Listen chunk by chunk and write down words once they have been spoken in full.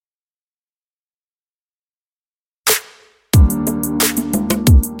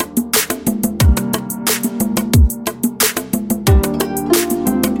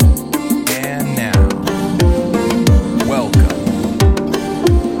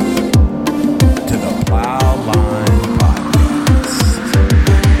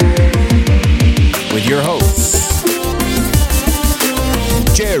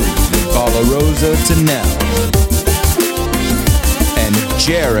Tennell and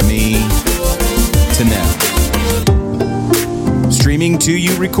Jeremy Tennell. Streaming to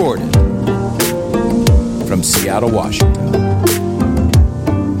you recorded from Seattle, Washington.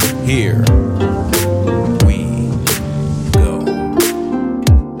 Here we go.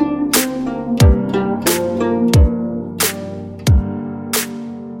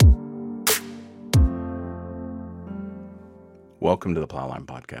 Welcome to the Plowline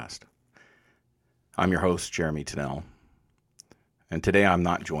podcast. I'm your host, Jeremy Tennell, and today I'm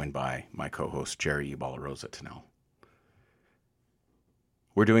not joined by my co-host, Gerry Tennell.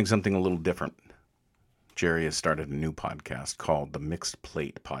 We're doing something a little different. Gerry has started a new podcast called the Mixed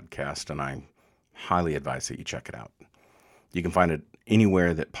Plate Podcast, and I highly advise that you check it out. You can find it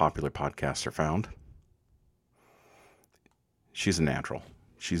anywhere that popular podcasts are found. She's a natural.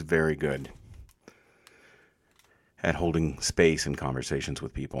 She's very good at holding space in conversations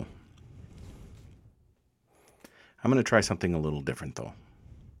with people. I'm going to try something a little different, though.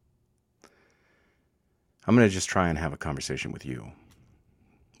 I'm going to just try and have a conversation with you,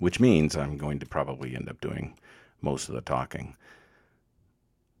 which means I'm going to probably end up doing most of the talking.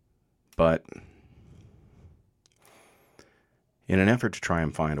 But in an effort to try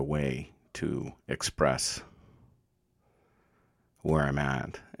and find a way to express where I'm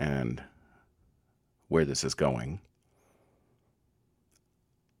at and where this is going,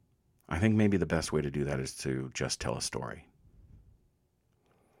 I think maybe the best way to do that is to just tell a story.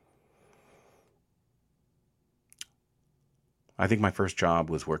 I think my first job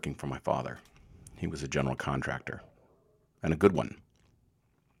was working for my father. He was a general contractor, and a good one.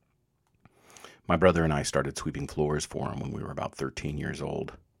 My brother and I started sweeping floors for him when we were about 13 years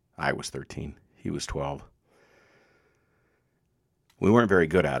old. I was 13. He was 12. We weren't very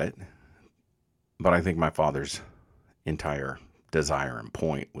good at it, but I think my father's entire desire and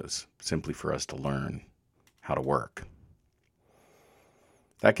point was simply for us to learn how to work.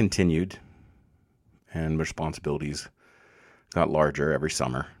 That continued, and responsibilities got larger every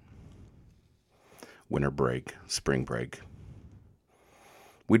summer. Winter break, spring break.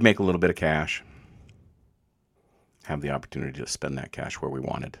 We'd make a little bit of cash, have the opportunity to spend that cash where we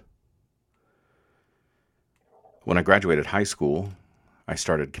wanted. When I graduated high school, I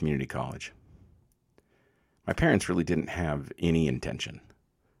started community college. My parents really didn't have any intention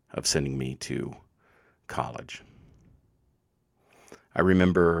of sending me to college. I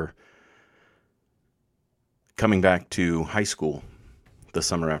remember coming back to high school the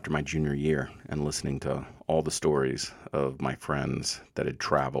summer after my junior year and listening to all the stories of my friends that had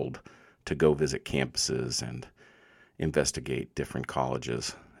traveled to go visit campuses and investigate different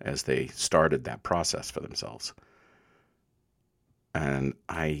colleges as they started that process for themselves. And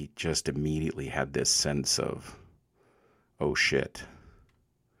I just immediately had this sense of, oh shit,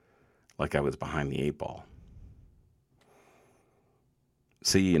 like I was behind the eight ball.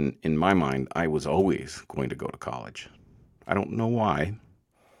 See, in my mind, I was always going to go to college. I don't know why.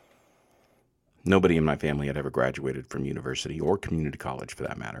 Nobody in my family had ever graduated from university or community college for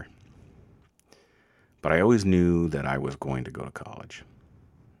that matter. But I always knew that I was going to go to college.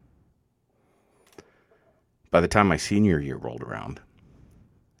 By the time my senior year rolled around,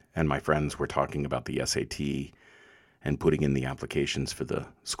 and my friends were talking about the SAT and putting in the applications for the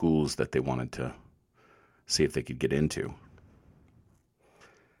schools that they wanted to see if they could get into,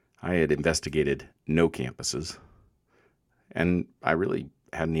 I had investigated no campuses, and I really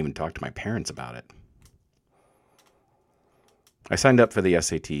hadn't even talked to my parents about it. I signed up for the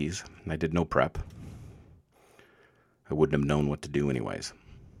SATs, and I did no prep. I wouldn't have known what to do anyways.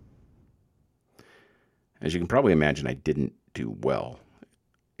 As you can probably imagine, I didn't do well.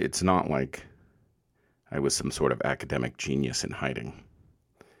 It's not like I was some sort of academic genius in hiding.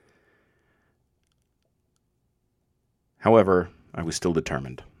 However, I was still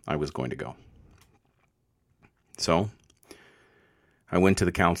determined I was going to go. So, I went to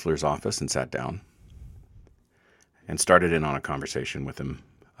the counselor's office and sat down and started in on a conversation with him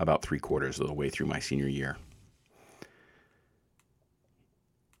about 3/4 of the way through my senior year.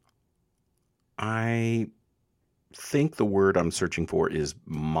 I think the word I'm searching for is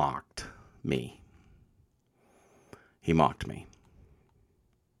mocked me. He mocked me.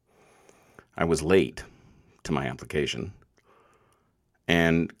 I was late to my application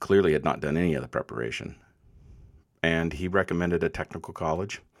and clearly had not done any of the preparation. And he recommended a technical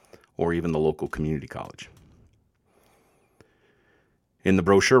college or even the local community college. In the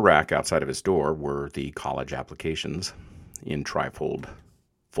brochure rack outside of his door were the college applications in trifold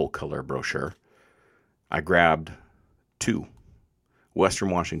full-color brochure. I grabbed two, Western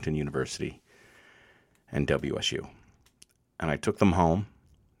Washington University and WSU. And I took them home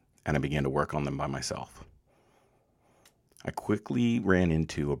and I began to work on them by myself. I quickly ran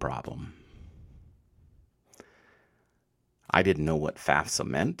into a problem. I didn't know what FAFSA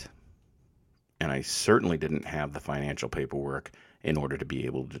meant, and I certainly didn't have the financial paperwork in order to be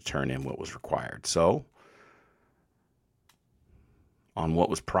able to turn in what was required. So, on what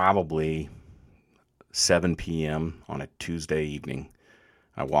was probably 7 p.m. on a Tuesday evening,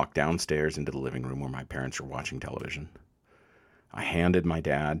 I walked downstairs into the living room where my parents were watching television. I handed my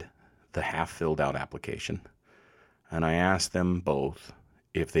dad the half-filled out application, and I asked them both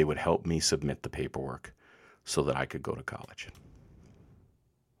if they would help me submit the paperwork so that I could go to college.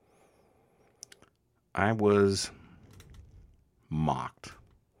 I was mocked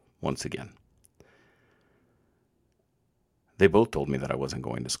once again. They both told me that I wasn't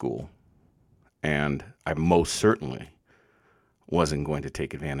going to school, and I most certainly wasn't going to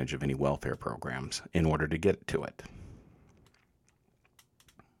take advantage of any welfare programs in order to get to it.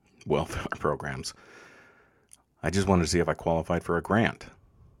 Welfare programs. I just wanted to see if I qualified for a grant.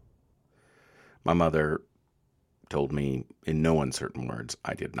 My mother told me in no uncertain words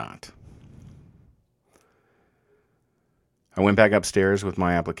I did not. I went back upstairs with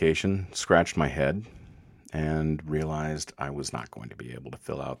my application, scratched my head, and realized I was not going to be able to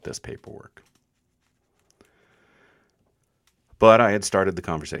fill out this paperwork. But I had started the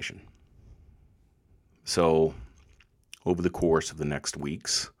conversation. So, over the course of the next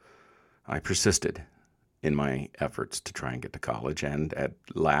weeks, I persisted in my efforts to try and get to college, and at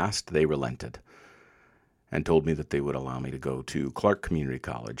last they relented and told me that they would allow me to go to Clark Community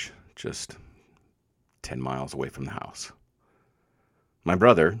College, just 10 miles away from the house. My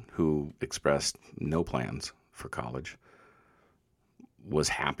brother, who expressed no plans for college, was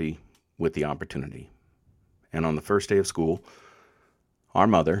happy with the opportunity. And on the first day of school, our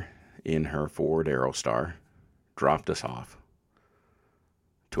mother, in her Ford Aerostar, dropped us off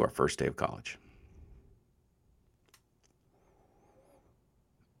to our first day of college.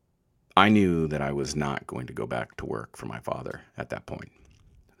 I knew that I was not going to go back to work for my father at that point.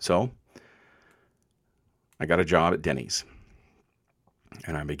 So, I got a job at Denny's,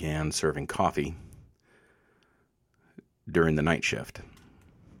 and I began serving coffee during the night shift.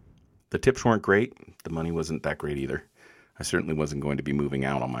 The tips weren't great. The money wasn't that great either. I certainly wasn't going to be moving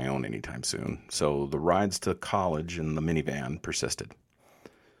out on my own anytime soon, so the rides to college in the minivan persisted.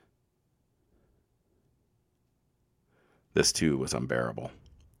 This, too, was unbearable.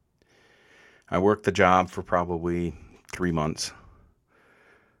 I worked the job for probably 3 months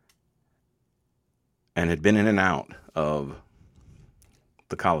and had been in and out of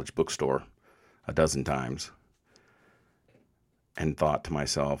the college bookstore a dozen times and thought to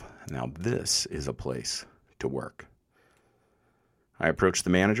myself, now this is a place to work. I approached the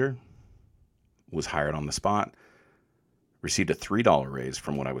manager, was hired on the spot, received a $3 raise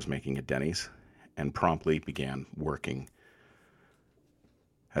from what I was making at Denny's, and promptly began working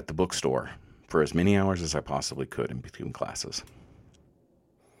at the bookstore for as many hours as I possibly could in between classes.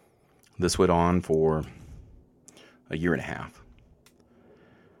 This went on for a year and a half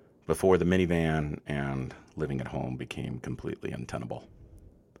before the minivan and living at home became completely untenable.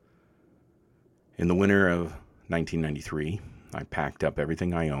 In the winter of 1993, I packed up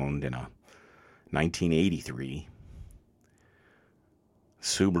everything I owned in a 1983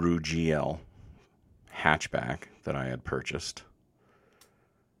 Subaru GL hatchback that I had purchased.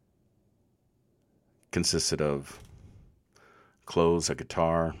 Consisted of clothes, a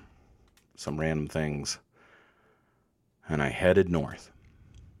guitar, some random things, and I headed north.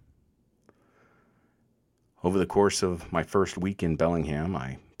 Over the course of my first week in Bellingham,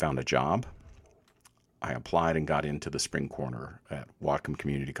 I found a job. I applied and got into the spring corner at Whatcom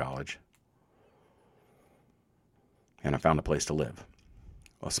Community College. And I found a place to live.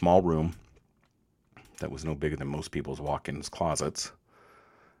 A small room that was no bigger than most people's walk-ins closets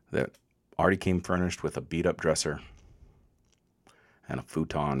that already came furnished with a beat-up dresser and a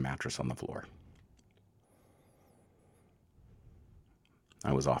futon mattress on the floor.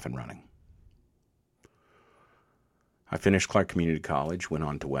 I was off and running. I finished Clark Community College, went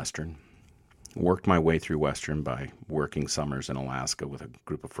on to Western, worked my way through Western by working summers in Alaska with a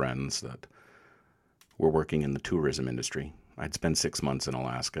group of friends that were working in the tourism industry. I'd spend 6 months in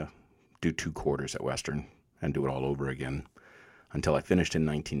Alaska, do 2 quarters at Western, and do it all over again until I finished in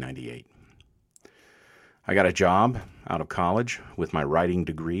 1998. I got a job out of college with my writing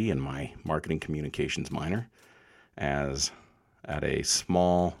degree and my marketing communications minor at a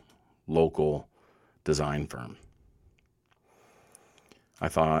small local design firm. I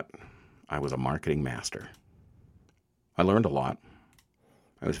thought I was a marketing master. I learned a lot.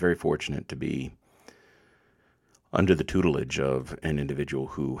 I was very fortunate to be under the tutelage of an individual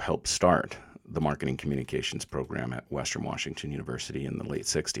who helped start the marketing communications program at Western Washington University in the late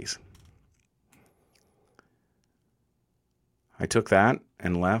 60s. I took that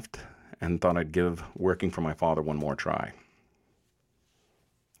and left and thought I'd give working for my father one more try.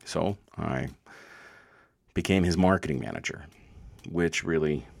 So I became his marketing manager, which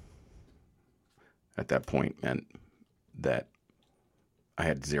really, at that point, meant that I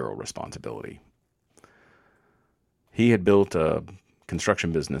had zero responsibility. He had built a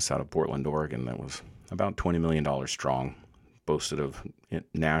construction business out of Portland, Oregon that was about $20 million strong, boasted of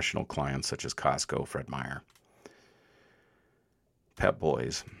national clients such as Costco, Fred Meyer, Pep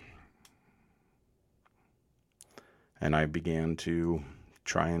Boys. And I began to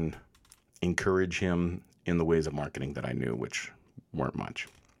try and encourage him in the ways of marketing that I knew, which weren't much.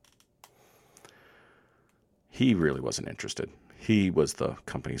 He really wasn't interested. He was the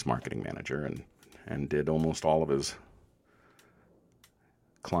company's marketing manager and did almost all of his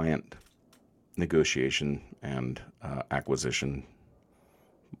client negotiation and acquisition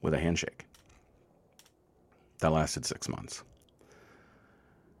with a handshake. That lasted 6 months.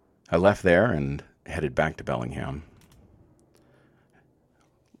 I left there and headed back to Bellingham.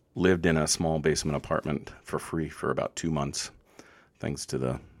 Lived in a small basement apartment for free for about 2 months, thanks to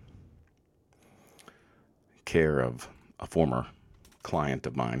the care of a former client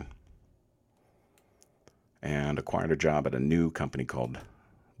of mine, and acquired a job at a new company called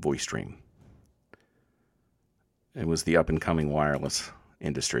VoiceStream. It was the up-and-coming wireless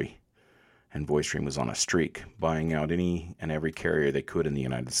industry, and VoiceStream was on a streak, buying out any and every carrier they could in the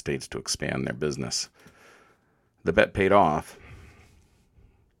United States to expand their business. The bet paid off.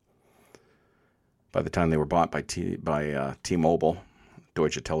 By the time they were bought by T-Mobile,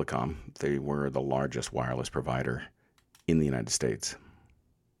 Deutsche Telekom, they were the largest wireless provider in the United States.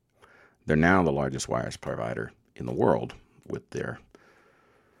 They're now the largest wireless provider in the world with their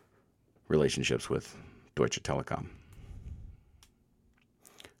relationships with Deutsche Telekom.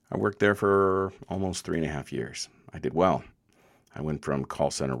 I worked there for almost 3.5 years. I did well. I went from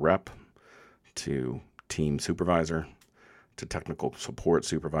call center rep to team supervisor to technical support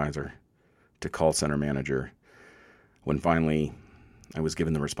supervisor to call center manager, when finally I was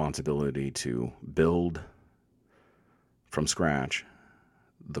given the responsibility to build from scratch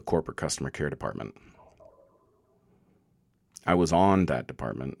the corporate customer care department. I was on that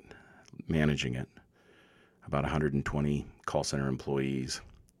department, managing it, about 120 call center employees,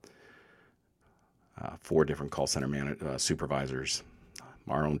 4 different call center supervisors,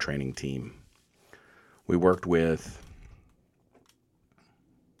 our own training team. We worked with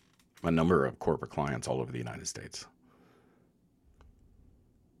a number of corporate clients all over the United States.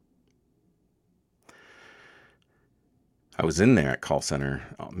 I was in there at call center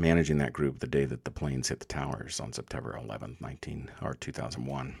managing that group the day that the planes hit the towers on September 11th,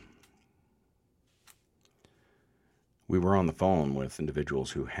 2001. We were on the phone with individuals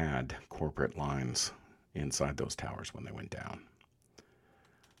who had corporate lines inside those towers when they went down.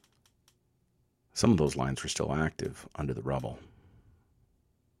 Some of those lines were still active under the rubble.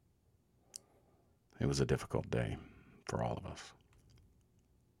 It was a difficult day for all of us.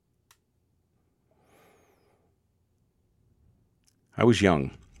 I was young.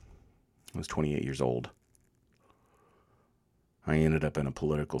 I was 28 years old. I ended up in a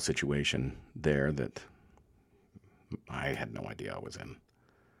political situation there that I had no idea I was in.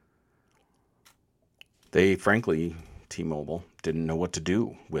 They, frankly, T-Mobile, didn't know what to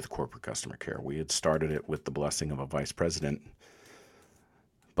do with corporate customer care. We had started it with the blessing of a vice president,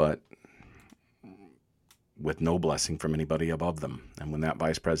 but with no blessing from anybody above them. And when that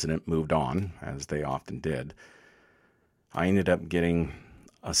vice president moved on, as they often did, I ended up getting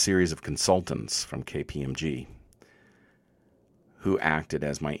a series of consultants from KPMG who acted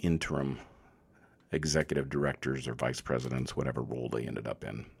as my interim executive directors or vice presidents, whatever role they ended up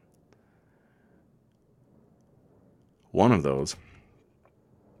in. One of those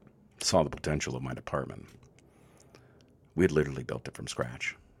saw the potential of my department. We had literally built it from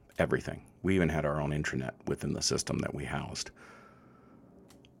scratch. Everything. We even had our own intranet within the system that we housed.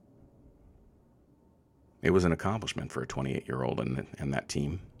 It was an accomplishment for a 28-year-old and that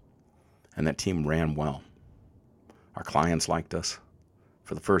team. And that team ran well. Our clients liked us.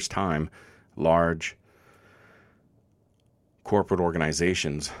 For the first time, large corporate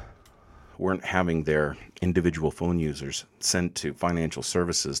organizations weren't having their individual phone users sent to financial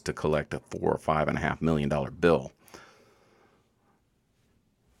services to collect a $4 or $5.5 million bill.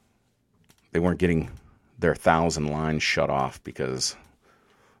 They weren't getting their 1,000 lines shut off because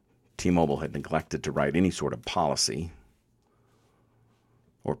T-Mobile had neglected to write any sort of policy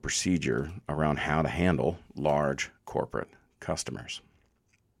or procedure around how to handle large corporate customers.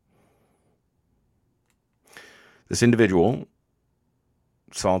 This individual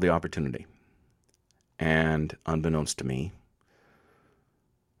saw the opportunity, and unbeknownst to me,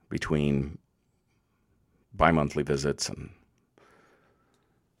 between bi-monthly visits and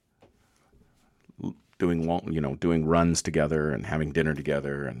doing runs together and having dinner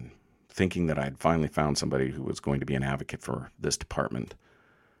together and thinking that I'd finally found somebody who was going to be an advocate for this department,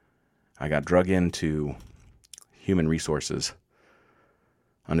 I got drug into human resources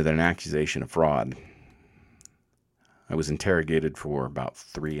under an accusation of fraud. I was interrogated for about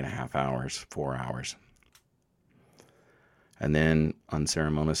 3.5 hours, 4 hours, and then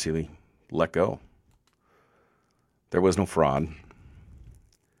unceremoniously let go. There was no fraud.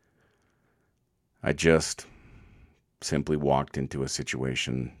 I just simply walked into a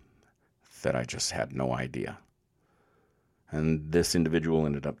situation that I just had no idea. And this individual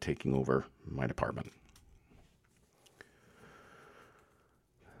ended up taking over my department.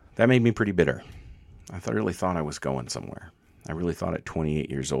 That made me pretty bitter. I really thought I was going somewhere. I really thought at 28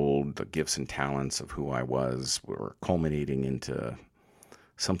 years old, the gifts and talents of who I was were culminating into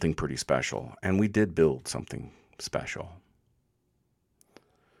something pretty special. And we did build something special.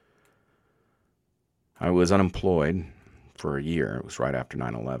 I was unemployed for a year. It was right after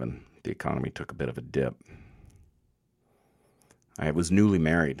 9/11. The economy took a bit of a dip. I was newly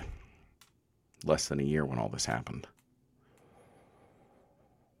married, less than a year when all this happened.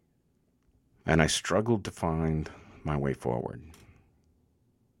 And I struggled to find my way forward.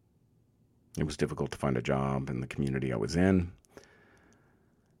 It was difficult to find a job in the community I was in.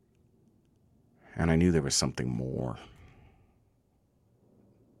 And I knew there was something more.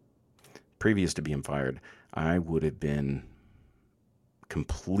 Previous to being fired, I would have been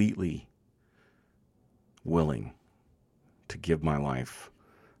completely willing to give my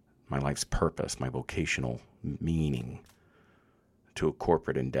life's purpose, my vocational meaning to a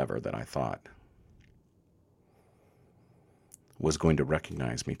corporate endeavor that I thought was going to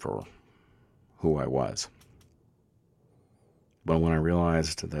recognize me for who I was. But when I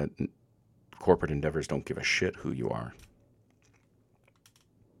realized that corporate endeavors don't give a shit who you are,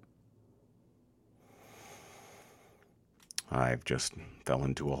 I've just fell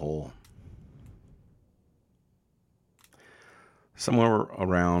into a hole. Somewhere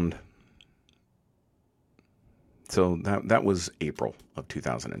around, so that was April of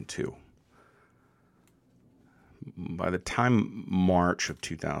 2002. By the time March of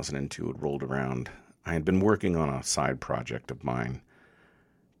 2002 had rolled around, I had been working on a side project of mine,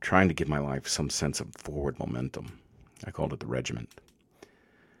 trying to give my life some sense of forward momentum. I called it the regiment.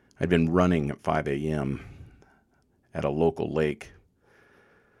 I'd been running at 5 a.m. at a local lake.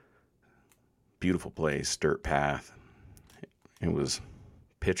 Beautiful place, dirt path. It was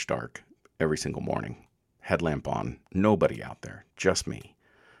pitch dark every single morning. Headlamp on, nobody out there, just me.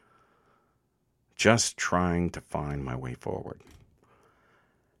 Just trying to find my way forward.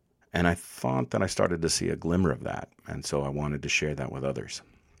 And I thought that I started to see a glimmer of that, and so I wanted to share that with others.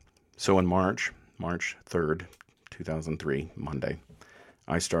 So in March 3rd, 2003, Monday,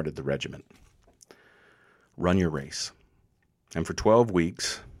 I started the regiment. Run your race. And for 12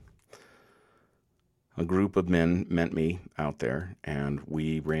 weeks, a group of men met me out there, and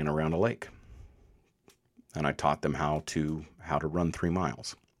we ran around a lake. And I taught them how to run 3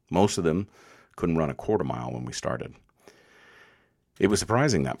 miles. Most of them couldn't run a quarter mile when we started. It was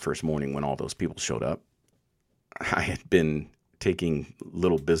surprising that first morning when all those people showed up. I had been taking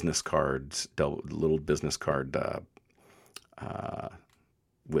little business card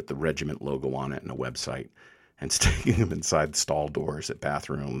with the regiment logo on it and a website, and sticking them inside stall doors at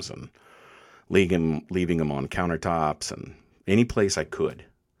bathrooms and leaving them on countertops and any place I could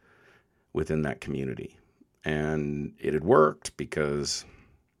within that community. And it had worked because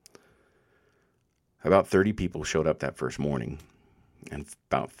about 30 people showed up that first morning, and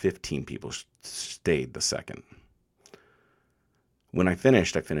about 15 people stayed the second. When I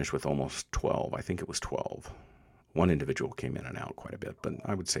finished with almost 12. I think it was 12. One individual came in and out quite a bit, but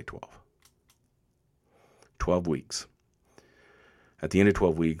I would say 12. 12 weeks. At the end of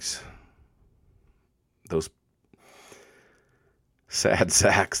 12 weeks, those sad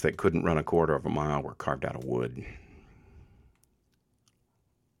sacks that couldn't run a quarter of a mile were carved out of wood.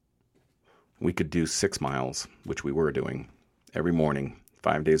 We could do 6 miles, which we were doing, every morning,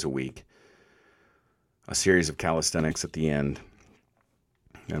 5 days a week. A series of calisthenics at the end.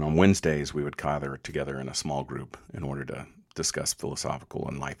 And on Wednesdays, we would gather together in a small group in order to discuss philosophical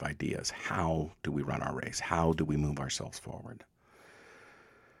and life ideas. How do we run our race? How do we move ourselves forward?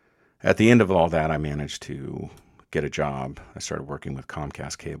 At the end of all that, I managed to get a job. I started working with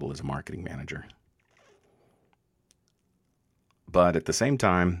Comcast Cable as a marketing manager. But at the same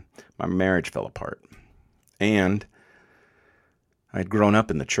time, my marriage fell apart. And I'd grown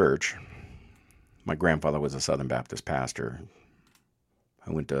up in the church. My grandfather was a Southern Baptist pastor.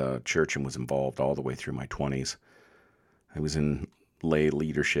 I went to church and was involved all the way through my 20s. I was in lay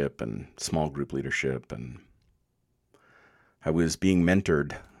leadership and small group leadership, and I was being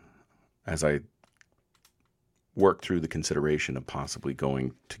mentored as I worked through the consideration of possibly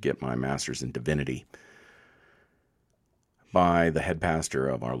going to get my master's in divinity by the head pastor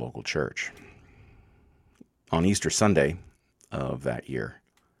of our local church. On Easter Sunday of that year,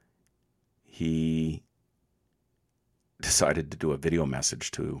 he decided to do a video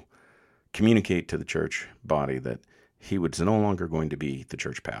message to communicate to the church body that he was no longer going to be the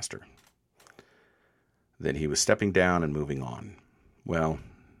church pastor, that he was stepping down and moving on. Well,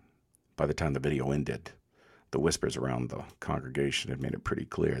 by the time the video ended, the whispers around the congregation had made it pretty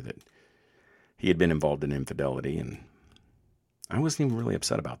clear that he had been involved in infidelity, and I wasn't even really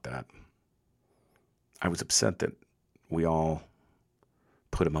upset about that. I was upset that we all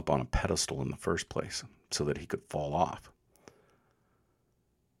put him up on a pedestal in the first place so that he could fall off.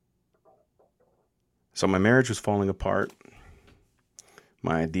 So my marriage was falling apart.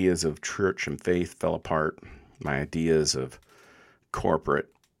 My ideas of church and faith fell apart. My ideas of corporate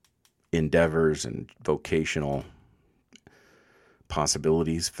endeavors and vocational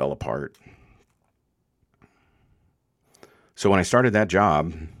possibilities fell apart. So when I started that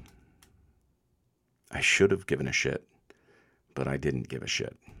job, I should have given a shit, but I didn't give a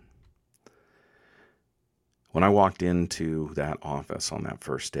shit. When I walked into that office on that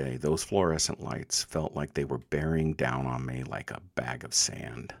first day, those fluorescent lights felt like they were bearing down on me like a bag of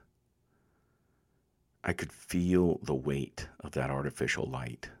sand. I could feel the weight of that artificial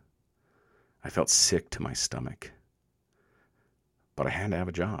light. I felt sick to my stomach. But I had to have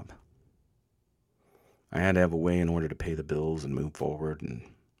a job. I had to have a way in order to pay the bills and move forward and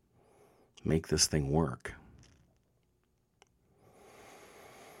make this thing work.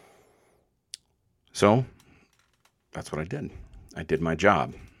 So that's what I did. I did my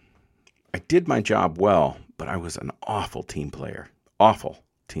job. I did my job well, but I was an awful team player. Awful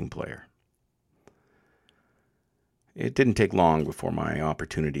team player. It didn't take long before my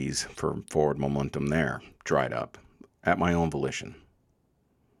opportunities for forward momentum there dried up at my own volition.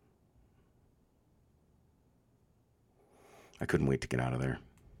 I couldn't wait to get out of there.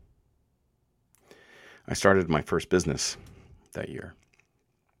 I started my first business that year.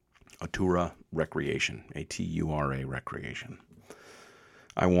 Atura Recreation, A-T-U-R-A Recreation.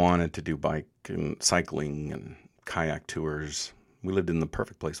 I wanted to do bike and cycling and kayak tours. We lived in the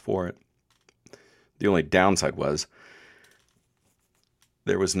perfect place for it. The only downside was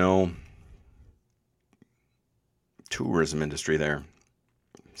there was no tourism industry there.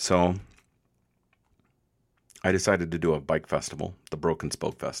 So I decided to do a bike festival, the Broken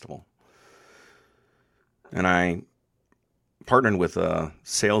Spoke Festival. And I partnered with a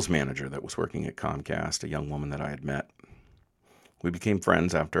sales manager that was working at Comcast, a young woman that I had met. We became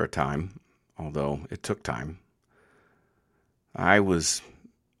friends after a time, although it took time. I was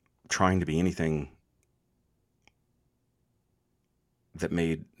trying to be anything that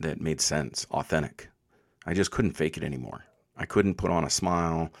made sense, authentic. I just couldn't fake it anymore. I couldn't put on a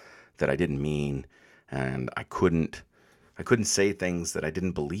smile that I didn't mean, and I couldn't say things that I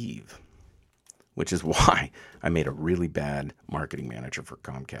didn't believe, which is why I made a really bad marketing manager for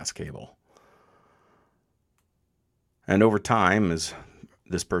Comcast Cable. And over time, as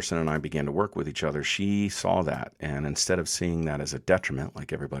this person and I began to work with each other, she saw that, and instead of seeing that as a detriment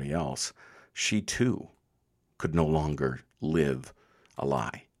like everybody else, she too could no longer live a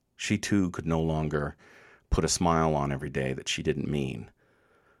lie. She too could no longer put a smile on every day that she didn't mean.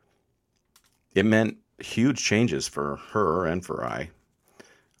 It meant huge changes for her and for I.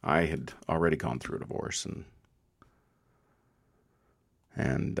 I had already gone through a divorce and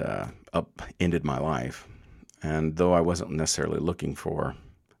ended my life. And though I wasn't necessarily looking for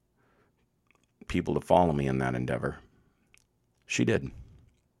people to follow me in that endeavor, she did.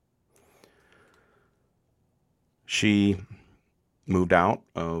 She moved out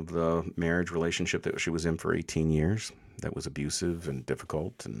of the marriage relationship that she was in for 18 years. That was abusive and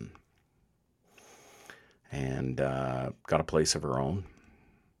difficult, and got a place of her own.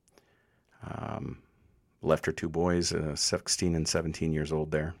 Left her two boys, 16 and 17 years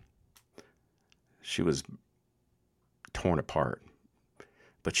old there. She was torn apart,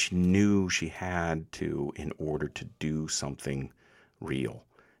 but she knew she had to, in order to do something real,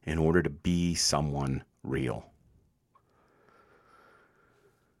 in order to be someone real.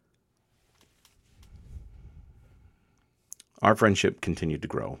 Our friendship continued to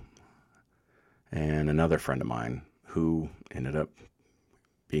grow. And another friend of mine who ended up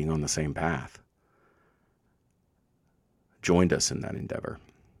being on the same path joined us in that endeavor.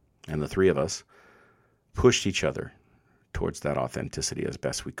 And the three of us pushed each other towards that authenticity as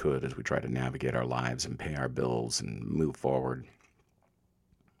best we could as we tried to navigate our lives and pay our bills and move forward.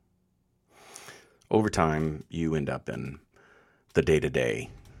 Over time, you end up in the day-to-day,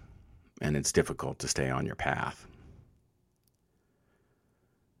 and it's difficult to stay on your path.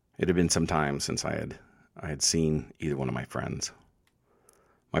 It had been some time since I had seen either one of my friends.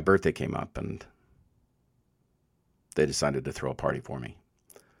 My birthday came up, and they decided to throw a party for me,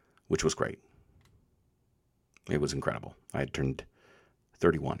 which was great. It was incredible. I had turned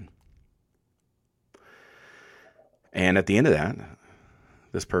 31. And at the end of that,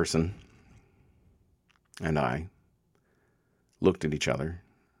 this person and I looked at each other,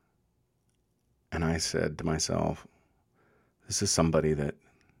 and I said to myself, this is somebody that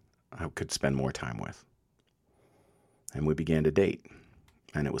I could spend more time with. And we began to date,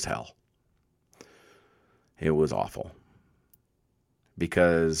 and it was hell. It was awful.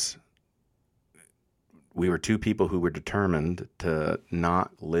 Because we were two people who were determined to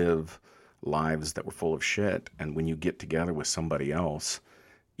not live lives that were full of shit. And when you get together with somebody else,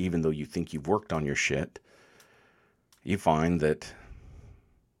 even though you think you've worked on your shit, you find that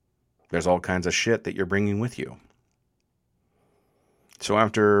there's all kinds of shit that you're bringing with you. So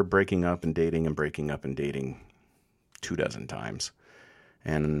after breaking up and dating 24 times,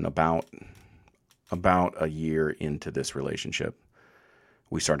 and about a year into this relationship,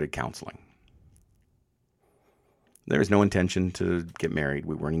 we started counseling. There was no intention to get married.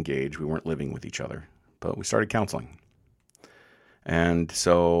 We weren't engaged. We weren't living with each other. But we started counseling. And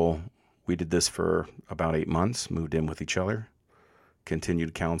so we did this for about 8 months, moved in with each other,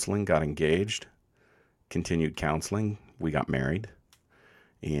 continued counseling, got engaged, continued counseling. We got married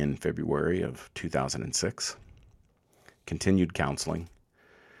in February of 2006, continued counseling.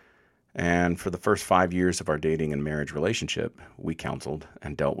 And for the first 5 years of our dating and marriage relationship, we counseled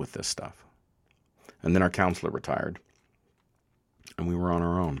and dealt with this stuff. And then our counselor retired, and we were on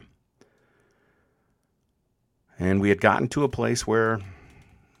our own. And we had gotten to a place where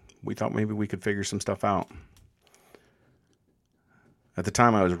we thought maybe we could figure some stuff out. At the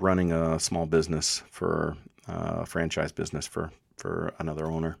time, I was running a small business a franchise business for another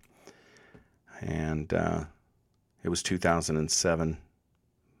owner. And it was 2007,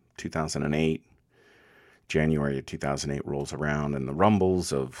 2008. January of 2008 rolls around, and the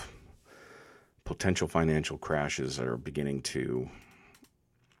rumbles of potential financial crashes are beginning to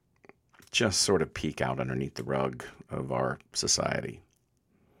just sort of peek out underneath the rug of our society.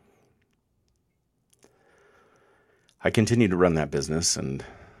 I continued to run that business, and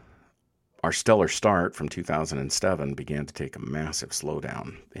our stellar start from 2007 began to take a massive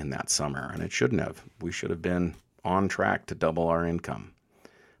slowdown in that summer, and it shouldn't have. We should have been on track to double our income,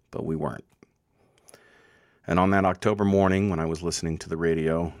 but we weren't. And on that October morning, when I was listening to the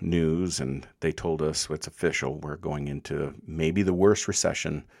radio news and they told us it's official, we're going into maybe the worst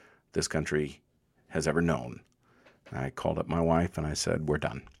recession this country has ever known, I called up my wife and I said, we're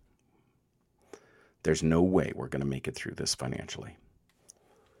done. There's no way we're going to make it through this financially.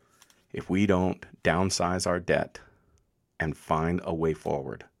 If we don't downsize our debt and find a way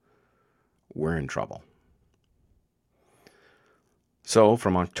forward, we're in trouble. So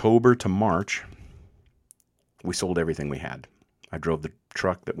from October to March, we sold everything we had. I drove the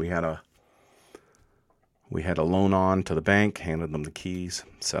truck that we had a loan on to the bank, handed them the keys,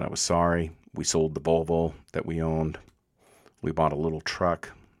 said I was sorry. We sold the Volvo that we owned. We bought a little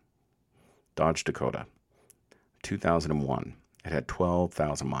truck, Dodge Dakota, 2001. It had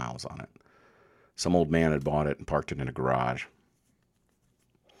 12,000 miles on it. Some old man had bought it and parked it in a garage.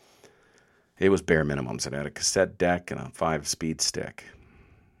 It was bare minimums. It had a cassette deck and a 5-speed stick.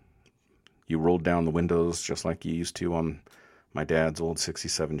 You rolled down the windows just like you used to on my dad's old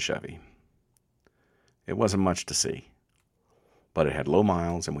 67 Chevy. It wasn't much to see, but it had low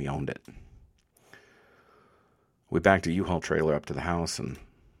miles and we owned it. We backed a U-Haul trailer up to the house and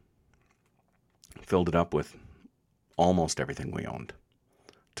filled it up with almost everything we owned.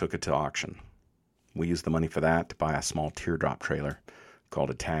 Took it to auction. We used the money for that to buy a small teardrop trailer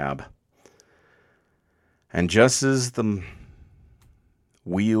called a Tab. And just as the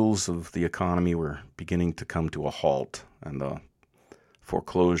wheels of the economy were beginning to come to a halt and the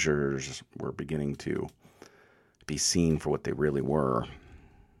foreclosures were beginning to be seen for what they really were,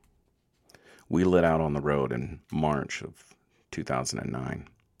 we lit out on the road in March of 2009.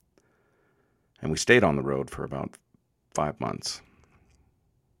 And we stayed on the road for about 5 months.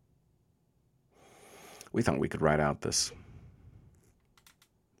 We thought we could ride out this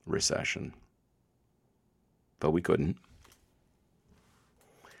recession. But we couldn't.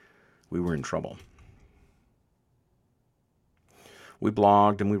 We were in trouble. We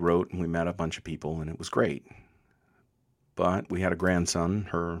blogged and we wrote and we met a bunch of people, and it was great. But we had a grandson,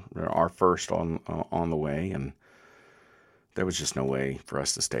 our first on the way, and there was just no way for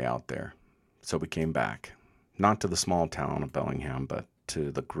us to stay out there. So we came back, not to the small town of Bellingham, but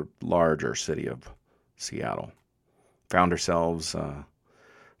to the larger city of Seattle. Found ourselves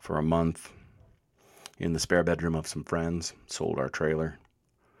for a month in the spare bedroom of some friends, sold our trailer.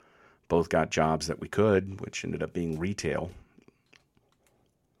 Both got jobs that we could, which ended up being retail.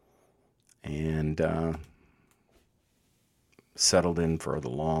 And settled in for the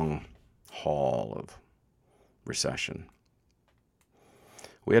long haul of recession.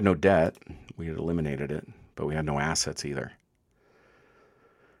 We had no debt. We had eliminated it, but we had no assets either.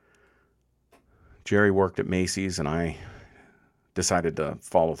 Gerry worked at Macy's, and I decided to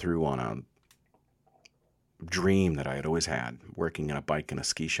follow through on a dream that I had always had, working in a bike and a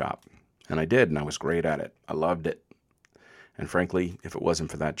ski shop. And I did, and I was great at it. I loved it. And frankly, if it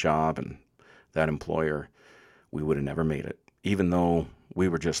wasn't for that job and that employer, we would have never made it, even though we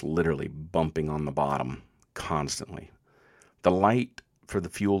were just literally bumping on the bottom constantly. The light for the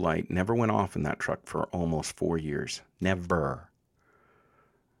fuel light never went off in that truck for almost 4 years. Never.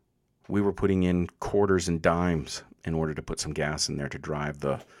 We were putting in quarters and dimes in order to put some gas in there to drive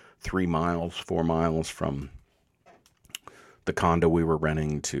the 4 miles from the condo we were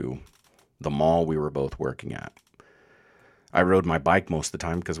renting to the mall we were both working at. I rode my bike most of the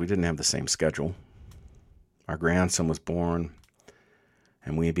time because we didn't have the same schedule. Our grandson was born,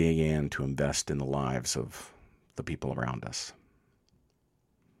 and we began to invest in the lives of the people around us.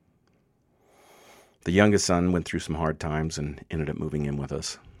 The youngest son went through some hard times and ended up moving in with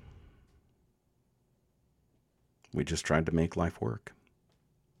us. We just tried to make life work.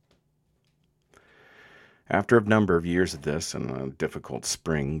 After a number of years of this and a difficult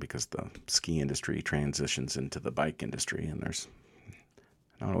spring, because the ski industry transitions into the bike industry, and there's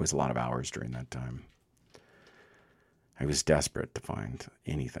not always a lot of hours during that time, I was desperate to find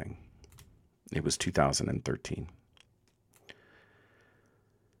anything. It was 2013.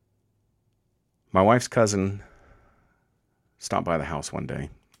 My wife's cousin stopped by the house one day.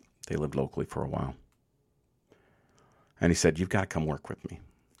 They lived locally for a while. And he said, "You've got to come work with me.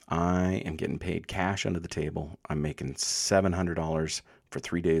 I am getting paid cash under the table. I'm making $700 for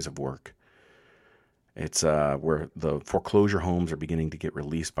 3 days of work. It's where the foreclosure homes are beginning to get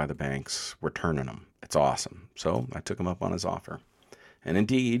released by the banks. We're turning them. It's awesome." So I took him up on his offer. And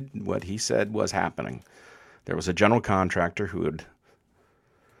indeed, what he said was happening. There was a general contractor who had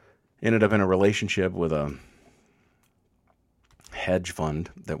ended up in a relationship with a hedge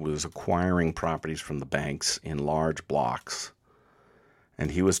fund that was acquiring properties from the banks in large blocks. And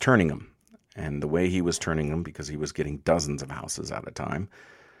he was turning them. And the way he was turning them, because he was getting dozens of houses at a time,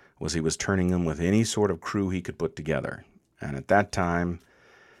 was he was turning them with any sort of crew he could put together. And at that time,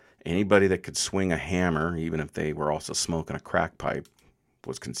 anybody that could swing a hammer, even if they were also smoking a crack pipe,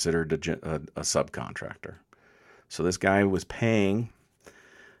 was considered a subcontractor. So this guy was paying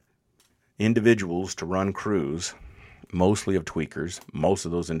individuals to run crews, mostly of tweakers. Most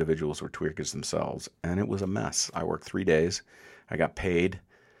of those individuals were tweakers themselves, and it was a mess. I worked 3 days. I got paid.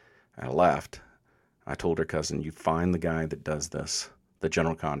 I left. I told her cousin, "You find the guy that does this, the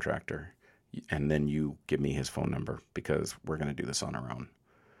general contractor, and then you give me his phone number because we're going to do this on our own."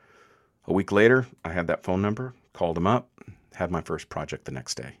 A week later, I had that phone number, called him up, had my first project the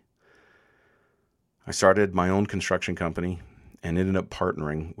next day. I started my own construction company and ended up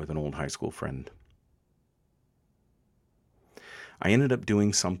partnering with an old high school friend. I ended up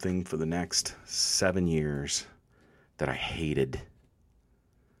doing something for the next 7 years that I hated,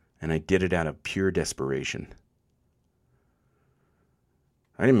 and I did it out of pure desperation.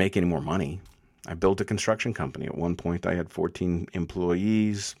 I didn't make any more money. I built a construction company. At one point, I had 14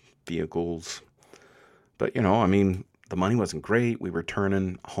 employees, vehicles. But, the money wasn't great. We were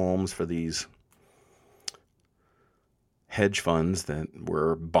turning homes for these hedge funds that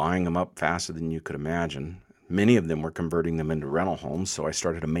were buying them up faster than you could imagine. Many of them were converting them into rental homes, so I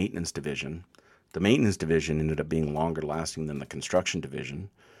started a maintenance division. The maintenance division ended up being longer lasting than the construction division.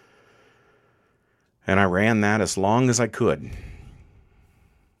 And I ran that as long as I could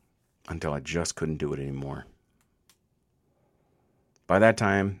until I just couldn't do it anymore. By that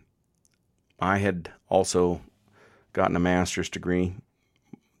time, I had also gotten a master's degree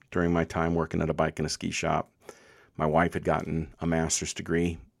during my time working at a bike and a ski shop. My wife had gotten a master's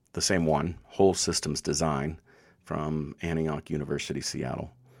degree, the same one, whole systems design, from Antioch University,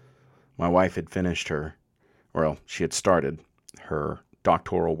 Seattle. My wife had finished she had started her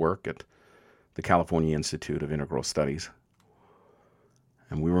doctoral work at the California Institute of Integral Studies.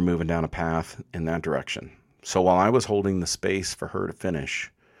 And we were moving down a path in that direction. So while I was holding the space for her to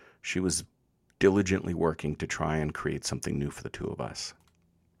finish, she was diligently working to try and create something new for the two of us.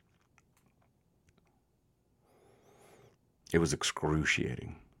 It was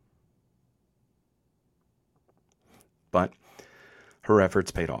excruciating. But her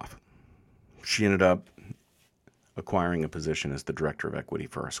efforts paid off. She ended up acquiring a position as the director of equity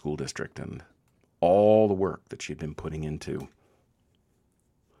for our school district, and all the work that she'd been putting into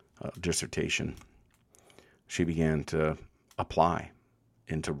a dissertation, she began to apply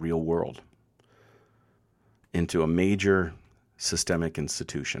into real world, into a major systemic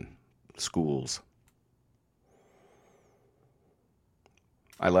institution, schools.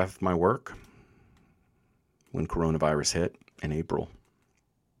 I left my work when coronavirus hit in April.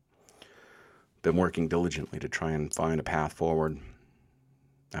 Been working diligently to try and find a path forward.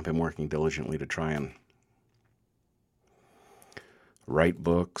 I've been working diligently to try and write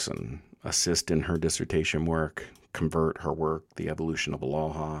books and assist in her dissertation work, convert her work, The Evolution of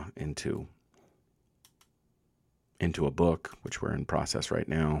Aloha, into a book, which we're in process right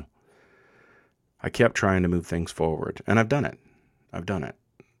now. I kept trying to move things forward, and I've done it.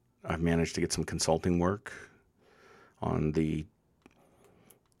 I've managed to get some consulting work on the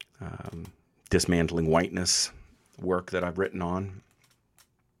dismantling whiteness work that I've written on.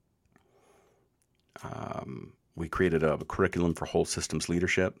 We created a curriculum for whole systems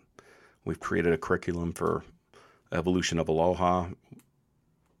leadership. We've created a curriculum for evolution of Aloha.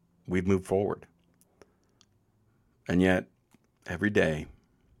 We've moved forward. And yet, every day,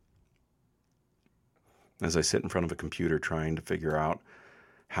 as I sit in front of a computer trying to figure out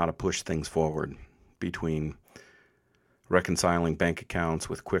how to push things forward between reconciling bank accounts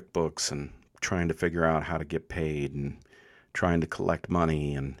with QuickBooks and trying to figure out how to get paid and trying to collect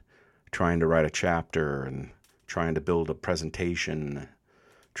money and trying to write a chapter and trying to build a presentation,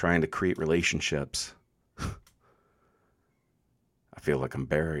 trying to create relationships, I feel like I'm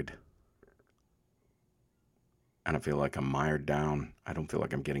buried. And I feel like I'm mired down. I don't feel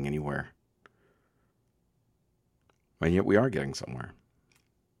like I'm getting anywhere. And yet we are getting somewhere.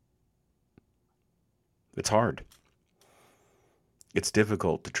 It's hard. It's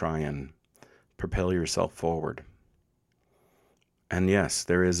difficult to try and propel yourself forward. And yes,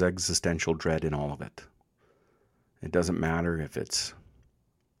 there is existential dread in all of it. It doesn't matter if it's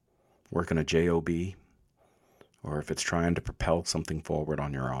working a J.O.B. or if it's trying to propel something forward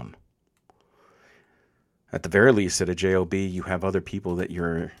on your own. At the very least, at a J.O.B., you have other people that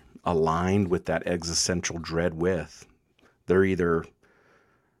you're aligned with that existential dread with. They're either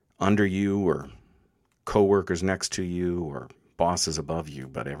under you or co-workers next to you or bosses above you,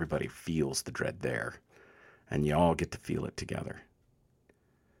 but everybody feels the dread there, and you all get to feel it together.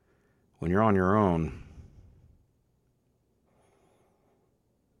 When you're on your own,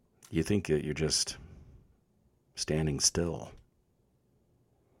 you think that you're just standing still.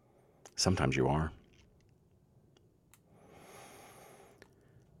 Sometimes you are.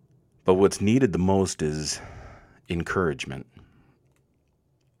 But what's needed the most is encouragement.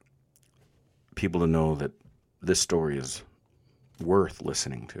 People to know that this story is worth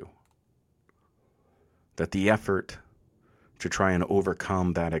listening to. That the effort to try and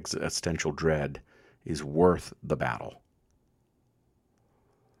overcome that existential dread is worth the battle.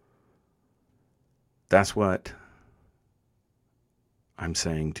 That's what I'm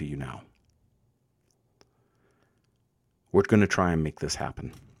saying to you now. We're going to try and make this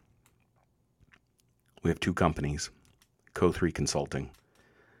happen. We have 2 companies, Co3 Consulting.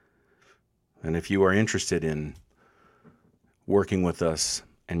 And if you are interested in working with us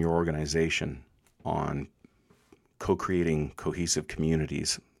and your organization on co-creating cohesive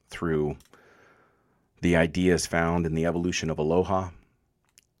communities through the ideas found in the evolution of Aloha,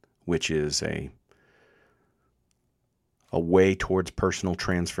 which is a way towards personal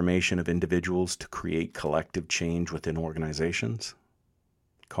transformation of individuals to create collective change within organizations,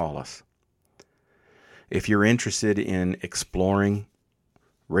 call us. If you're interested in exploring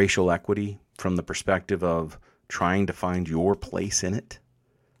racial equity from the perspective of trying to find your place in it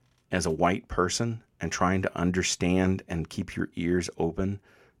as a white person and trying to understand and keep your ears open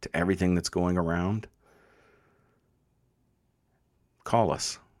to everything that's going around, call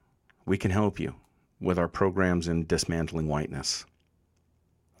us. We can help you with our programs in dismantling whiteness.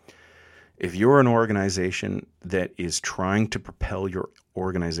 If you're an organization that is trying to propel your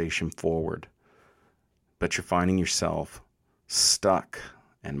organization forward, but you're finding yourself stuck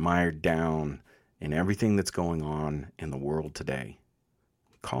and mired down in everything that's going on in the world today,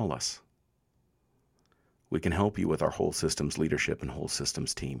 call us. We can help you with our whole systems leadership and whole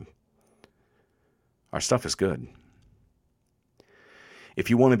systems team. Our stuff is good. If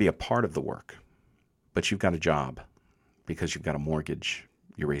you want to be a part of the work, but you've got a job because you've got a mortgage,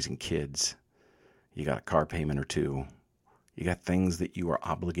 you're raising kids, you got a car payment or two, you got things that you are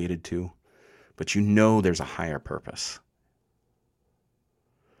obligated to, but you know there's a higher purpose,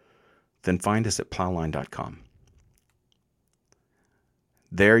 then find us at plowline.com.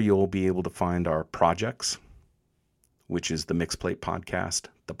 There you'll be able to find our projects, which is the Mixplate podcast,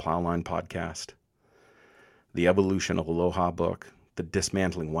 the Plowline podcast, the Evolution of Aloha book, the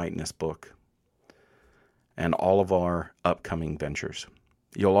Dismantling Whiteness book, and all of our upcoming ventures.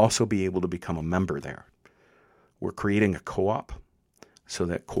 You'll also be able to become a member there. We're creating a co-op so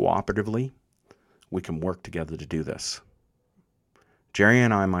that cooperatively we can work together to do this. Gerry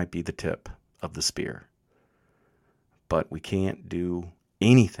and I might be the tip of the spear, but we can't do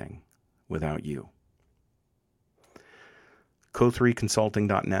anything without you.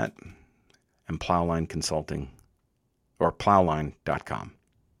 Co3consulting.net and Plowline Consulting or plowline.com.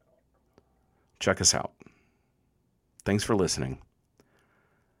 Check us out. Thanks for listening.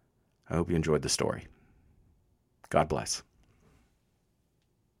 I hope you enjoyed the story. God bless.